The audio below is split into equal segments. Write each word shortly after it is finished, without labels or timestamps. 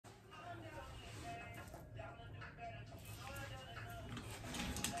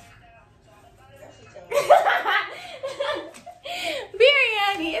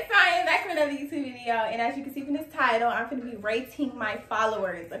video, and as you can see from this title, I'm gonna be rating my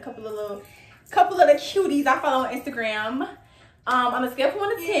followers. A couple of the cuties I follow on Instagram. On a scale from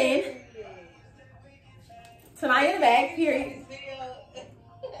 1 to 10. Tonight in the back, period.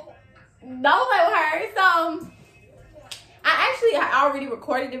 Don't play with her. So I already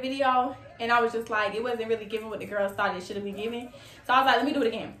recorded the video, and I was just like, it wasn't really giving what the girls thought it should have been giving. So I was like, let me do it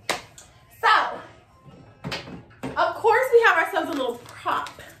again. So, of course, we have ourselves a little prop.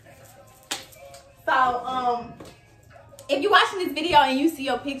 So, if you're watching this video and you see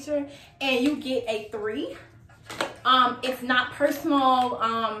your picture and you get a 3, it's not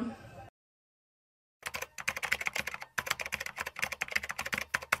personal.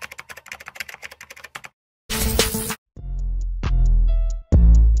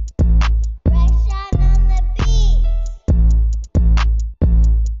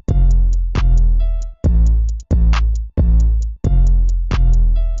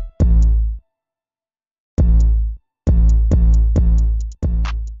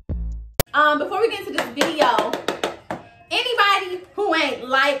 Before we get into this video, anybody who ain't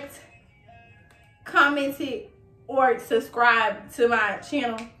liked, commented, or subscribed to my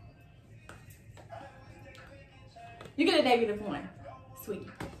channel, you get a -1, sweetie.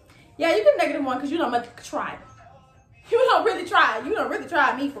 Yeah, you get a -1 because you don't much try. You don't really try. You don't really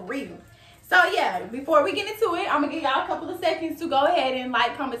try me for real. So yeah, before we get into it, I'm gonna give y'all a couple of seconds to go ahead and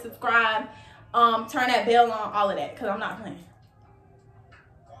like, comment, subscribe, turn that bell on, all of that, because I'm not playing.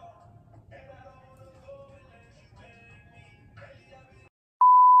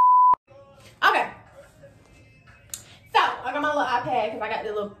 Okay, so I got my little iPad because I got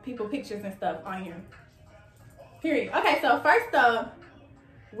the little people pictures and stuff on here. Period. Okay, so first up,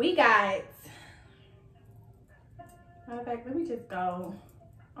 we got. Matter of fact, let me just go.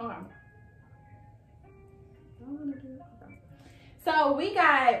 Okay. So we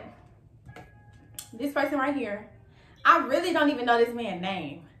got this person right here. I really don't even know this man's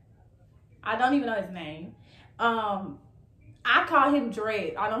name. I don't even know his name. I call him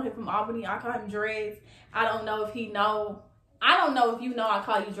Dreads. I know him from Albany. I call him Dreads. I don't know if he know. I don't know if you know I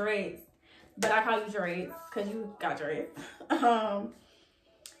call you Dreads, but I call you Dreads because you got dreads.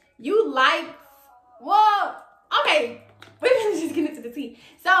 You like, well, okay. We're gonna just get into the tea.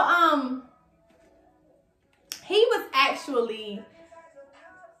 So, he was actually,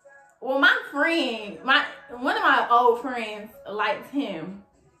 well, my friend, one of my old friends liked him,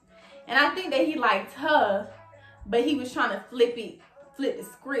 and I think that he liked her. But he was trying to flip the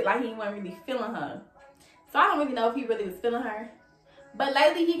script, like he wasn't really feeling her. So I don't really know if he really was feeling her. But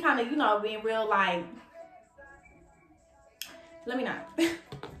lately he kind of, you know, being real like, let me not. I'm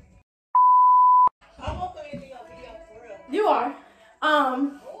gonna put it in your video for real. You are.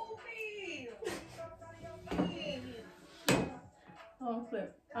 Oh,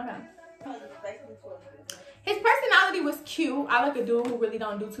 flip. Okay. His personality was cute. I like a dude who really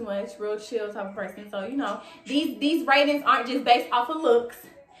don't do too much, real chill type of person. So, you know, these ratings aren't just based off of looks.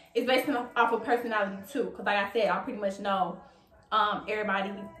 It's based off of personality too. Because like I said, I pretty much know everybody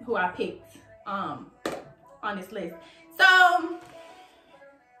who I picked on this list.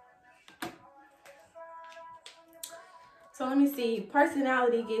 So let me see.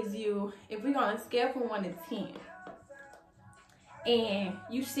 Personality gives you, if we're on a scale from 1 to 10, and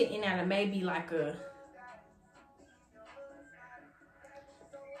you sitting at a maybe like a,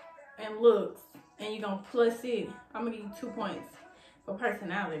 and looks, and you're gonna plus it, I'm gonna give you 2 points for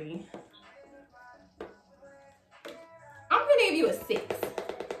personality. I'm gonna give you a 6.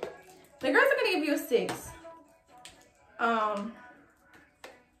 The girls are gonna give you a 6.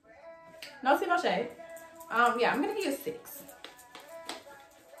 No tea, no shade. Yeah, I'm gonna give you a 6.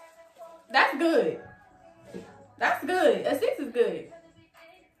 That's good. That's good. A 6 is good.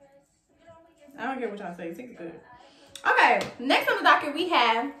 I don't care what y'all say. 6 is good. Okay, next on the docket we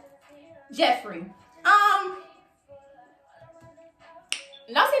have Jeffrey.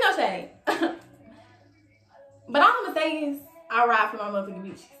 No tea, no shade. But all I'm gonna say is I ride for my motherfucking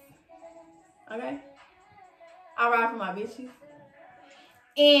bitches. Okay? I ride for my bitches.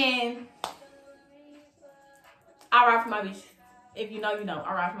 And I ride for my bitches. If you know, you know.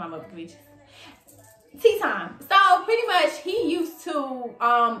 I ride for my motherfucking bitches. Tea time. So pretty much he used to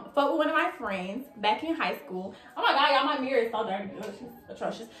fuck with one of my friends back in high school. Oh my god, y'all, my mirror is so dirty. It's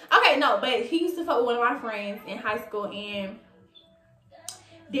atrocious. Okay, no, but he used to fuck with one of my friends in high school and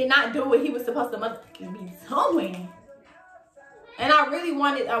did not do what he was supposed to motherfucking be doing. And I really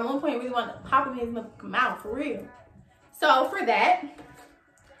wanted, at one point, really wanted to pop in his motherfucking mouth for real. So for that,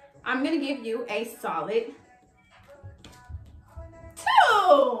 I'm gonna give you a solid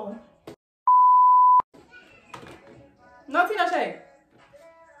 2. No tea, no shade.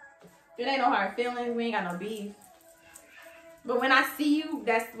 It ain't no hard feelings. We ain't got no beef. But when I see you,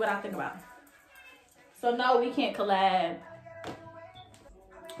 that's what I think about. So no, we can't collab.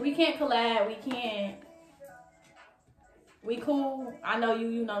 We can't collab. We can't. We cool. I know you,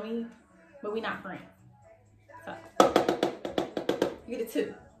 you know me. But we not friends. So, you get a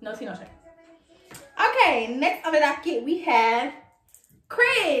 2. No tea, no shame. Okay, next on the docket, we have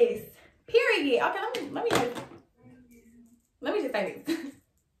Chris. Period. Okay, let me just say this.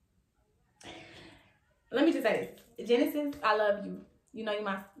 Let me just say this. Genesis, I love you. You know you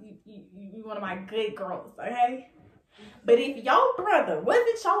one of my good girls, okay? But if your brother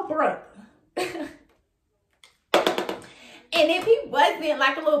wasn't your brother, and if he wasn't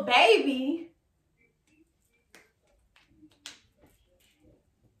like a little baby,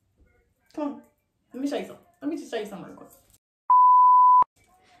 come on, let me show you something. Let me just show you something real quick.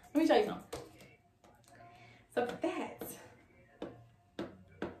 Let me show you something. So for that,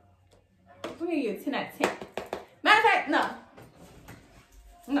 I'm gonna give you a 10 out of 10. Matter of fact, no.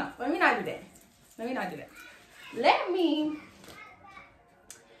 No, let me not do that. Let me not do that.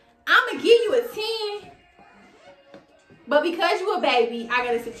 I'm gonna give you a 10. But because you a baby, I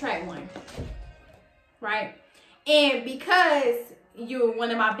gotta subtract 1. Right? And because you're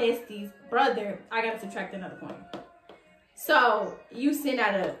one of my besties' brother, I gotta subtract another point. So you send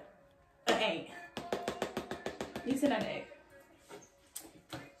out an 8. You send out an 8.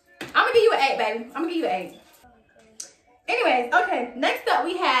 I'm gonna give you an 8, baby. I'm gonna give you an 8. Anyways, okay. Next up,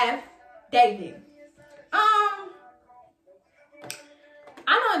 we have David.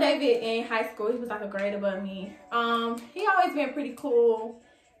 I know David in high school. He was like a grade above me. He always been pretty cool.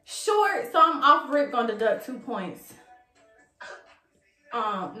 Short, so I'm off rip gonna deduct 2 points.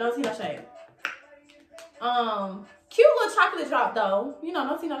 No tea, no shade. Cute little chocolate drop though. You know,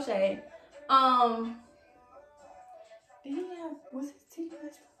 no tea, no shade. Did he have, was his teeth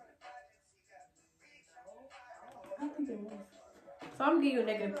last time? I don't think it was. So I'm gonna give you a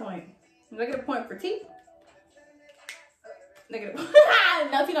negative point. Negative point for teeth. Negative.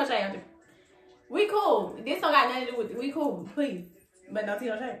 No tea, no shade. We cool. This don't got nothing to do with it. We cool, please. But no tea,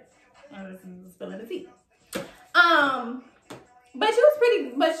 no shade. I'm just spilling the tea. But she was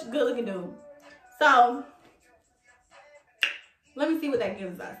pretty much good looking dude. So let me see what that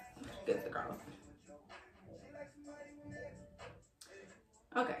gives us. Gives the girls.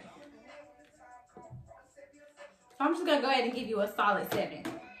 Okay. So I'm just gonna go ahead and give you a solid 7.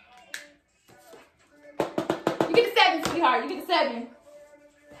 You get a 7, sweetheart. You get a 7.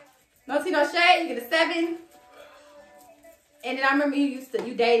 No tea, no shade. You get a 7. And then I remember you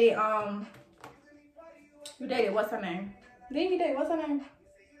dated what's her name? Didn't you date what's her name?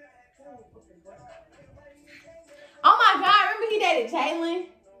 Oh my God! Remember he dated Jalen?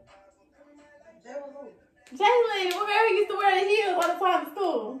 Jalen, remember he used to wear the heels all the time to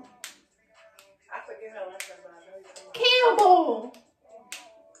school. I forget her last name. Campbell.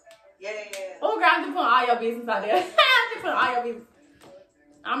 Yeah. Oh girl, I'm just putting all your business out there. I'm just putting all your business.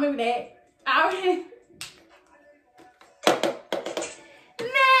 I remember that.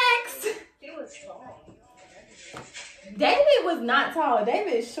 Next. He was tall. David was not tall.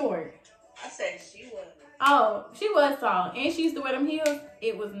 David is short. I said she was. Oh, she was tall. And she used to wear them heels.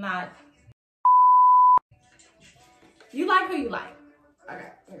 It was not. You like who you like.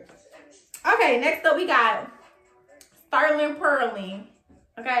 Okay. Okay, next up we got Sterling Pearling.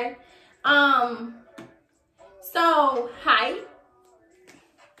 Okay. So height.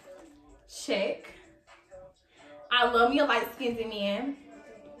 Check. I love me a light-skinned man.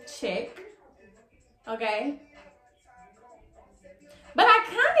 Check. Okay. But I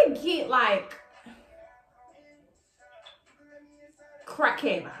kind of get like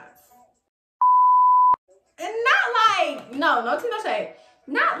crackhead vibes. And not like, no tea, no shade.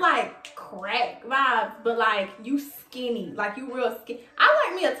 Not like crack vibes, but like you skinny. Like you real skinny. I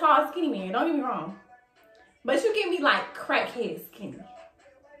like me a tall, skinny man. Don't get me wrong. But you give me like crackhead skinny.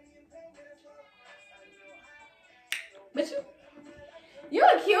 But you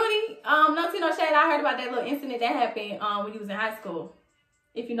a cutie. No tea, no shade. I heard about that little incident that happened when you was in high school.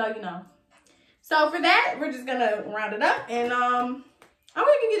 If you know, you know. So for that, we're just gonna round it up, and I'm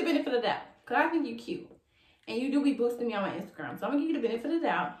gonna give you the benefit of the doubt because I think you cute, and you do be boosting me on my Instagram. So I'm gonna give you the benefit of the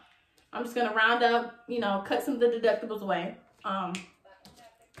doubt. I'm just gonna round up, you know, cut some of the deductibles away. I'm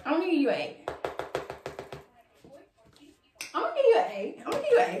gonna give you an 8. I'm gonna give you an 8. I'm gonna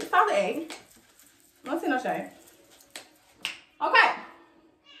give you an 8. Solid 8. No tea, no shade. Okay.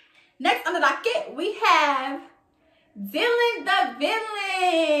 Next on the docket, we have Dylan the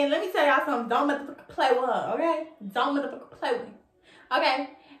villain. Let me tell y'all something. Don't motherfucker play with her, okay? Don't motherfucker play with her. Okay?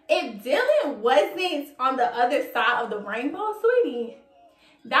 If Dylan wasn't on the other side of the rainbow, sweetie,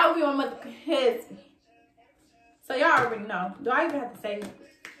 That would be my motherfucking husband. So y'all already know. Do I even have to say it?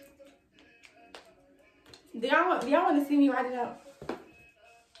 Do y'all want to see me write it out?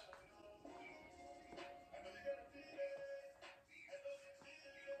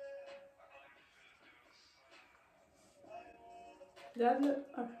 Does it?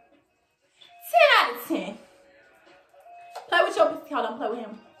 Okay. 10 out of 10. Play with your pussy. Hold on, play with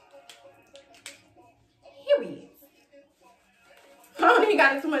him. Here he is. I don't even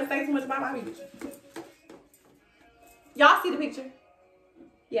got to say too much about my bitch. Y'all see the picture?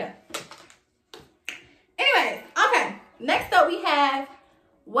 Yeah. Anyways, okay. Next up we have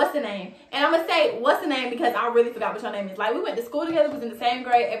what's the name? And I'm gonna say what's the name because I really forgot what your name is. Like, we went to school together, was in the same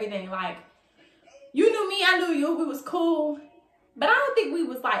grade, everything. Like, you knew me, I knew you, we was cool. But I don't think we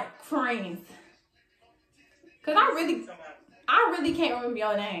was like friends. Cause I really can't remember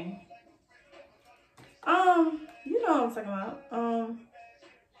your name. You know what I'm talking about.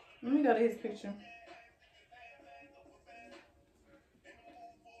 Let me go to his picture.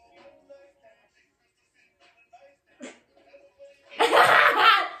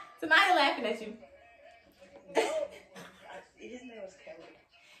 Tonight laughing at you. His name was Caleb.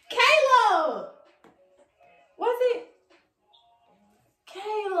 Caleb! Was it?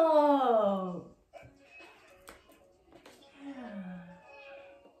 Caleb. Yeah.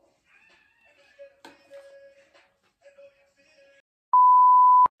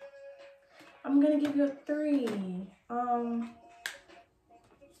 I'm gonna give you a 3.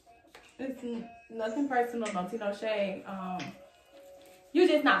 It's nothing personal, no tea, no shade. You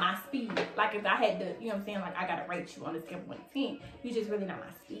just not my speed. Like, if I had to, you know what I'm saying, like, I gotta rate you on a scale of 1 to 10, you just really not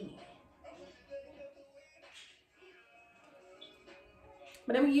my speed.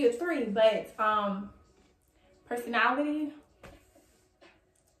 But let me give you a 3. But personality,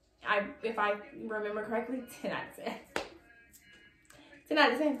 if I remember correctly, 10 out of 10. 10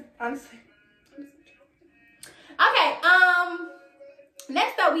 out of 10, honestly. Okay,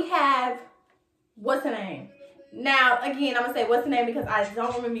 next up we have what's her name? Now, again, I'm gonna say what's the name because I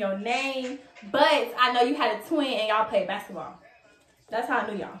don't remember your name, but I know you had a twin and y'all played basketball. That's how I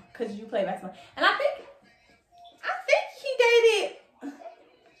knew y'all, because you played basketball. And I think he dated,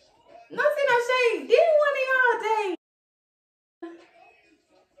 no shade, didn't one of y'all date?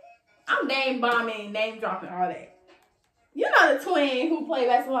 I'm name bombing, name dropping, all that. You know the twin who played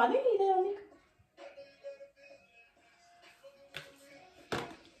basketball, didn't he date me?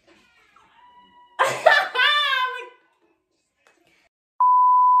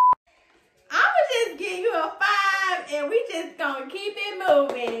 And we just gonna keep it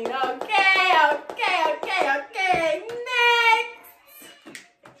moving. Okay. Next.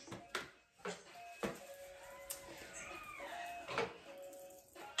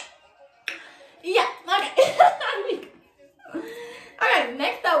 Yeah, okay. Okay,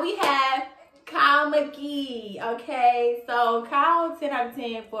 next up we have Kyle McGee. Okay, so Kyle, 10 out of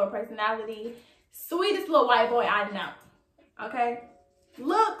 10 for personality. Sweetest little white boy I know. Okay.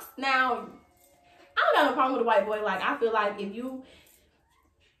 Looks, now, I don't got no problem with a white boy. Like, I feel like if you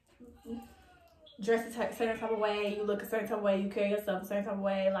dress a certain type of way, you look a certain type of way, you carry yourself a certain type of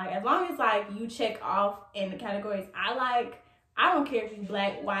way, like, as long as, like, you check off in the categories I like, I don't care if you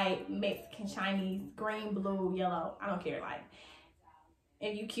black, white, Mexican, Chinese, green, blue, yellow. I don't care. Like,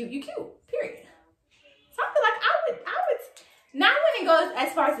 if you cute, you cute. Period. So I feel like I would, not when it goes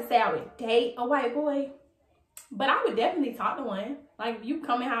as far as to say I would date a white boy, but I would definitely talk to one. Like, if you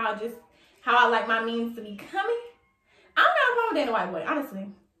coming how I like my means to be coming, I don't have a problem with dating a white boy,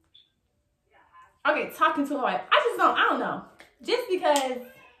 honestly. Okay, talking to a white, I don't know. Just because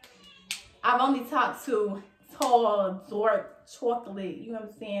I've only talked to tall, dark, chocolate, you know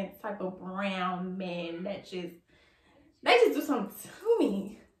what I'm saying, type of brown men that they just do something to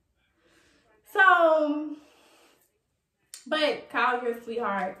me. So, but Kyle, you're a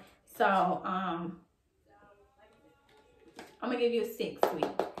sweetheart. So, I'm gonna give you a 6, sweet.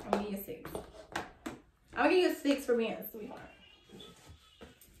 I'm gonna give you a 6. I'm gonna give you a 6 for being a sweetheart.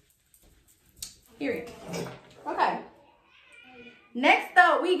 Period. Okay. Next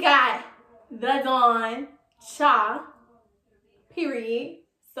up, we got the Dawn Cha. Period.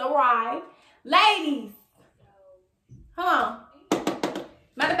 So right, ladies. Hold on.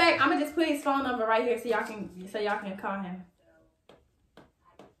 Matter of fact, I'm gonna just put his phone number right here so y'all can call him.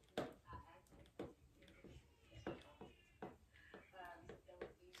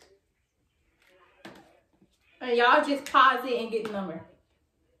 And y'all just pause it and get the number.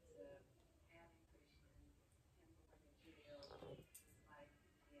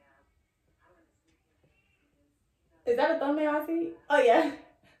 Is that a thumbnail I see? Oh yeah.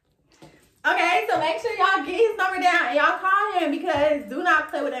 Okay, so make sure y'all get his number down and y'all call him because do not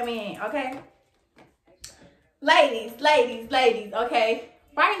play with that man, okay? Ladies, okay?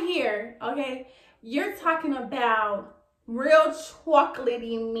 Right here, okay? You're talking about real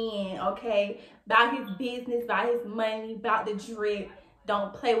chocolatey men, okay? About his business, about his money, about the drip.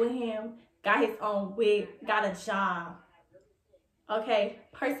 Don't play with him. Got his own wig, got a job. Okay,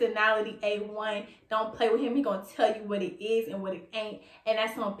 personality A1. Don't play with him. He gonna tell you what it is and what it ain't. And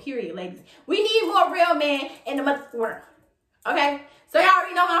that's on period, ladies. We need more real men in the mother world. Okay? So y'all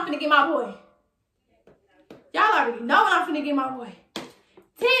already know when I'm finna get my boy. Y'all already know when I'm finna get my boy.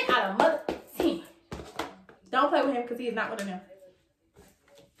 10 out of mother 10. Don't play with him because he is not one of them.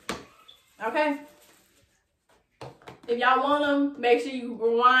 Okay? If y'all want him, make sure you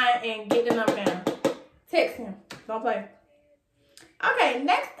rewind and get the number down. Text him. Don't play. Okay,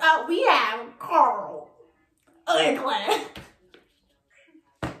 next up we have Carl. Ugly.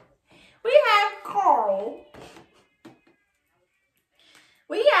 We have Carl.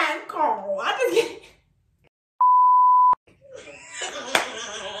 I just get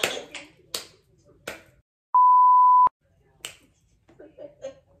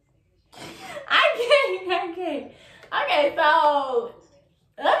I can't. Okay, so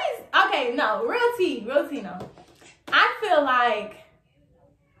real tea, no. I feel like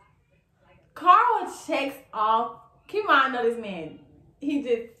Carl checks off. Keep in mind, I know this man.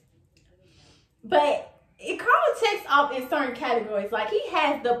 Carl checks off in certain categories. Like, he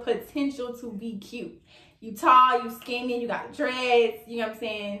has the potential to be cute. You tall, you skinny, you got dreads, you know what I'm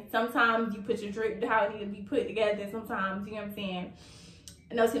saying? Sometimes you put your drip how it need to be put together. Sometimes, you know what I'm saying?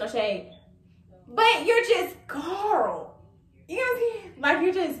 No tea, no shade. But you're just Carl. You know what I'm saying? Like,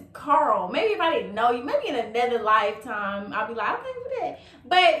 you're just Carl. Maybe if I didn't know you, maybe in another lifetime, I'll be like, okay, do that.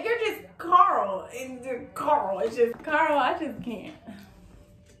 But you're just Carl. It's just Carl. I just can't.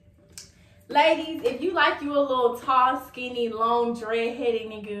 Ladies, if you like you a little tall, skinny, long, dread-headed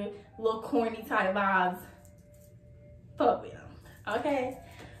nigga, little corny type vibes, fuck with him. Okay?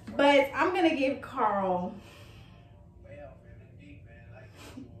 But I'm going to give Carl...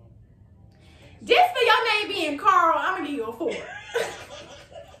 Just for your name being Carl, I'm going to give you a 4.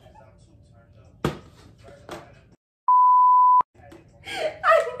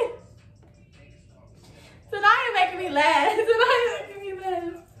 So now you're making me laugh.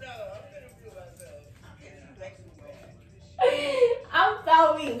 I'm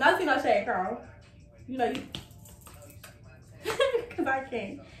so weak. No tea, no shade, Carl. You know you. Because I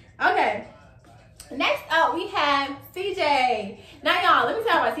can't. Okay. Next up, we have CJ. Now, y'all, let me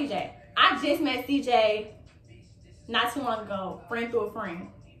tell you about CJ. I just met CJ not too long ago. Friend through a friend.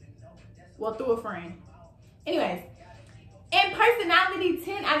 Well, through a friend. Anyways, in personality,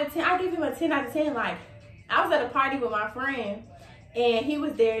 10 out of 10. I give him a 10 out of 10. Like, I was at a party with my friend, and he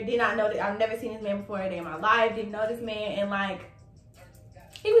was there. Did not know that. I've never seen this man before a day in my life. Didn't know this man, and like,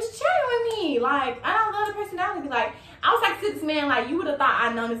 he was chatting with me. Like, I don't love the personality. Like, I was like to this man, like, you would have thought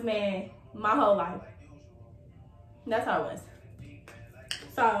I'd known this man my whole life. That's how it was.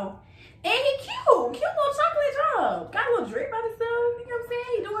 So, and he cute little chocolate drop. Got a little drip by himself, you know what I'm saying?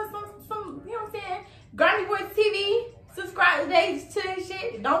 He doing some, you know what I'm saying? Grammy Boys TV, subscribe today to this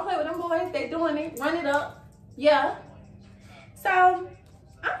shit. Don't play with them boys, they doing it, run it up, yeah. So, I'm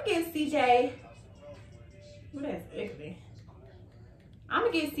gonna give CJ, what is it? I'm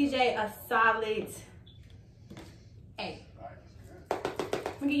gonna give CJ a solid 8. I'm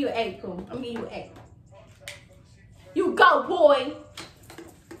gonna give you an 8, Pooh. I'm gonna give you an 8. You go, boy.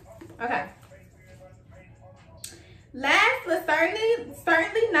 Okay. Last but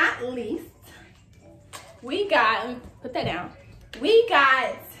certainly not least, we got, put that down. We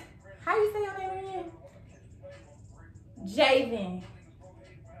got, how you say your name again? Javen.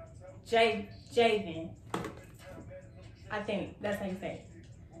 I think that's how you say it,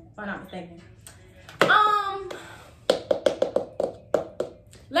 if I'm not mistaken.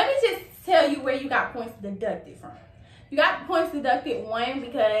 Let me just tell you where you got points deducted from. You got points deducted, 1,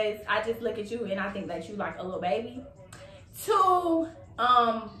 because I just look at you and I think that you like a little baby. 2,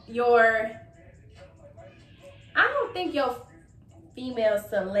 I don't think your female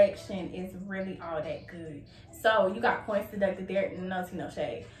selection is really all that good. So you got points deducted there, no tea, no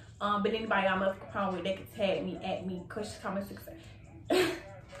shade. But anybody I'm up problem with, they could tag me, at me, question, comment, success.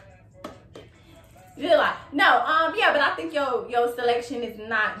 Yeah, but I think your selection is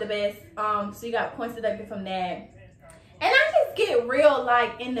not the best. So you got points deducted from that. And I just get real,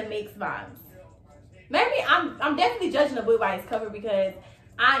 like, in the mix vibes. Maybe I'm definitely judging a book by its cover because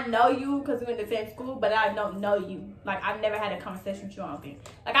I know you because we went to the same school, but I don't know you. Like, I've never had a conversation with you, I don't think.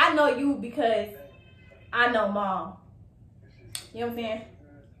 Like, I know you because I know Mom. You know what I'm saying?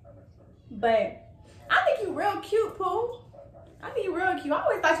 But I think you real cute, Pooh. I think you real cute. I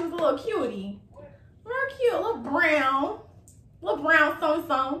always thought you was a little cutie. Real cute, a little brown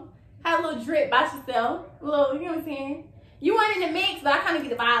so. Had a little drip by yourself. A little, you know what I'm saying? You weren't in the mix, but I kind of get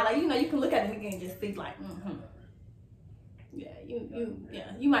the vibe. Like, you know, you can look at the nigga and just think like,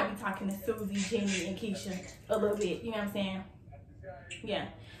 Yeah, you might be talking to Susie, Jenny, and Keisha a little bit. You know what I'm saying? Yeah.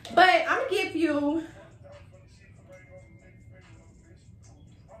 But I'm gonna give you.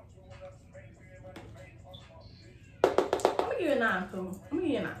 I'm gonna give you a 9, Pooh. I'm gonna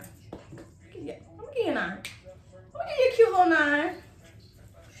give you a 9. I'm gonna give you a 9. I'm gonna give you a cute little 9.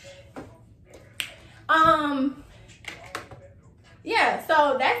 Yeah,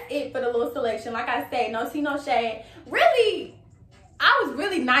 so that's it for the little selection. Like I said, no tea, no shade. Really, I was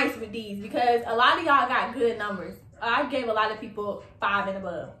really nice with these because a lot of y'all got good numbers. I gave a lot of people 5 and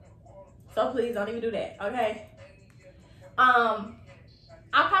above. So please don't even do that, okay? I'll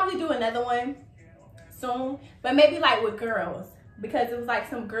probably do another one soon, but maybe like with girls, because it was like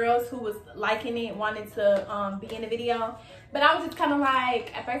some girls who was liking it, wanted to be in the video. But I was just kind of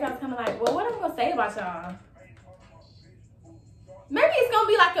like, at first I was kind of like, well, what am I gonna say about y'all? Maybe it's gonna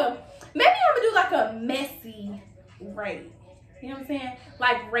be like maybe I'm gonna do like a messy rate. You know what I'm saying?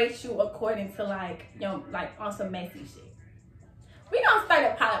 Like rate you according to like, you know, like on some messy shit. We gonna start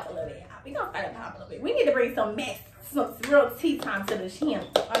to pile up a little bit, y'all. We gonna start to pile up a little bit. We need to bring some mess, some real tea time to the channel,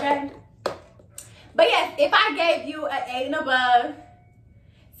 okay? But yes, if I gave you an 8 and above,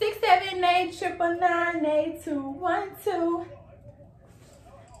 6, 7, 8, 9, 9, 8, 2, 1, 2.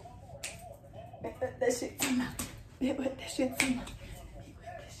 That shit too much. That shit too much.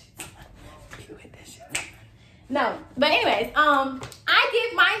 No, but anyways, I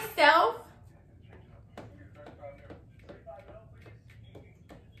give myself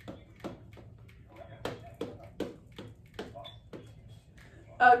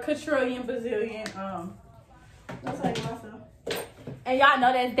a quadrillion bazillion. That's what I give myself. And y'all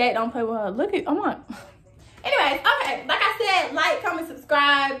know that's that. Don't play with her. Look at, I'm on. Anyways, okay, like I said, like, comment,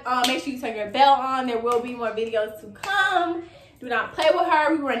 subscribe. Make sure you turn your bell on. There will be more videos to come. Do not play with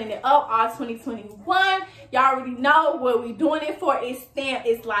her. We're running it up all 2021. Y'all already know what we doing it for. It's stamped.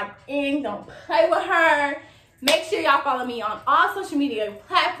 It's locked in. Don't play with her. Make sure y'all follow me on all social media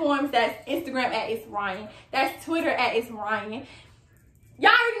platforms. That's Instagram at It's Ryan. That's Twitter at It's Ryan.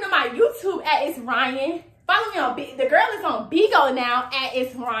 Y'all already know my YouTube at It's Ryan. Follow me on the girl is on Bigo now at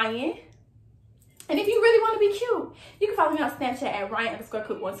It's Ryan. And if you really want to be cute, you can follow me on Snapchat at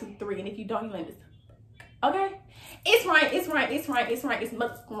Ryan_cook123. And if you don't, you let me. Okay? It's Ryan, it's Ryan, it's Ryan, it's Ryan, it's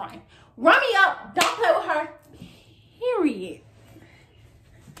Ryan. Run me up. Don't play with her. Period.